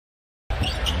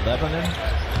Lebanon,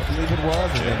 I believe it was,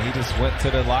 and then he just went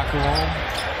to the locker room,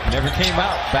 never came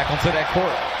out back onto that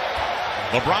court.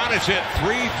 LeBron has hit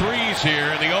 3 threes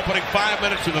here in the opening 5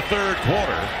 minutes of the third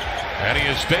quarter, and he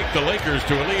has staked the Lakers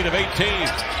to a lead of 18.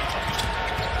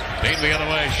 Dame the other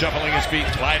way, shuffling his feet,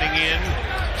 gliding in,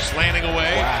 slanting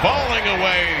away, falling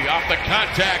away off the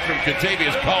contact from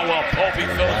Kentavious Caldwell-Pope. He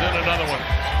fills in another one.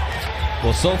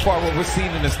 Well, so far what we're seeing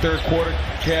in this third quarter,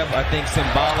 Kev, I think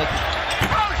symbolic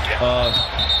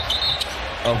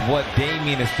of what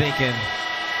Damian is thinking.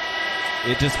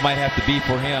 It just might have to be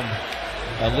for him,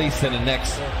 at least in the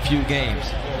next few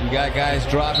games. You got guys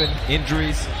dropping,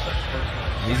 injuries.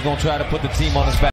 He's going to try to put the team on his back.